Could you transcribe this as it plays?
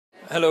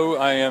Hello,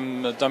 I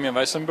am Damien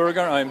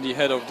Weissenburger. I am the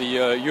head of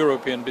the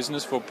European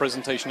business for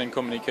presentation and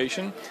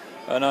communication,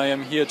 and I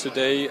am here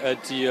today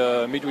at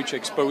the Midwich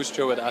Exposed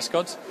show at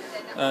Ascot.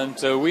 And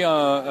we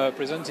are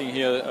presenting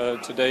here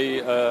today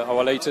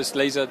our latest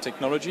laser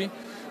technology.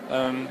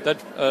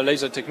 That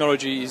laser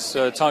technology is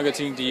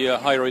targeting the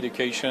higher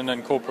education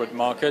and corporate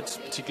market,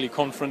 particularly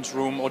conference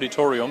room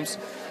auditoriums.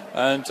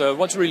 And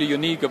what's really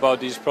unique about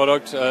this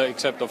product,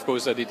 except of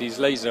course that it is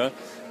laser,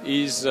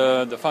 is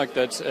the fact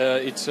that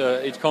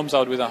it comes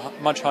out with a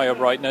much higher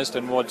brightness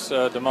than what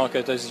the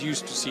market is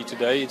used to see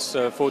today. It's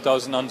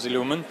 4,000 nans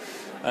lumen,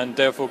 and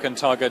therefore can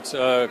target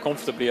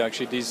comfortably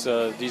actually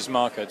these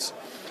markets.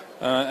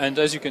 And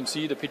as you can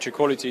see, the picture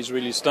quality is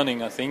really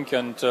stunning, I think,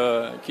 and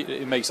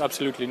it makes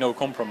absolutely no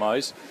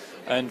compromise.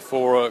 And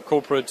for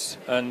corporate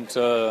and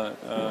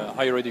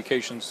higher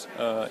education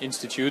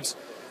institutes,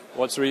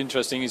 what's really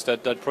interesting is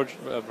that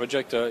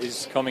projector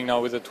is coming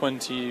now with a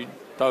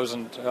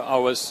 20,000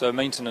 hours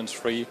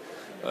maintenance-free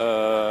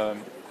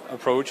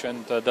approach,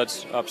 and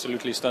that's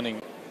absolutely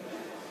stunning.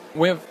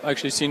 We have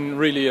actually seen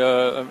really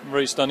a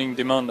very stunning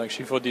demand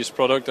actually for this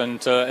product,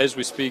 and as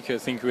we speak, I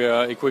think we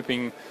are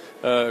equipping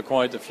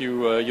quite a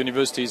few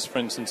universities, for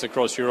instance,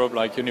 across Europe,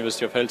 like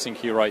University of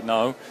Helsinki right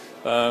now,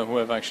 who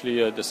have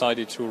actually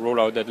decided to roll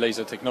out that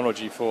laser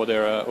technology for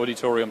their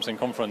auditoriums and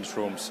conference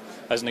rooms,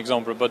 as an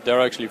example. But there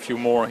are actually a few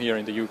more here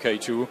in the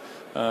UK too,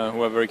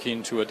 who are very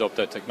keen to adopt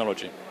that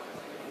technology.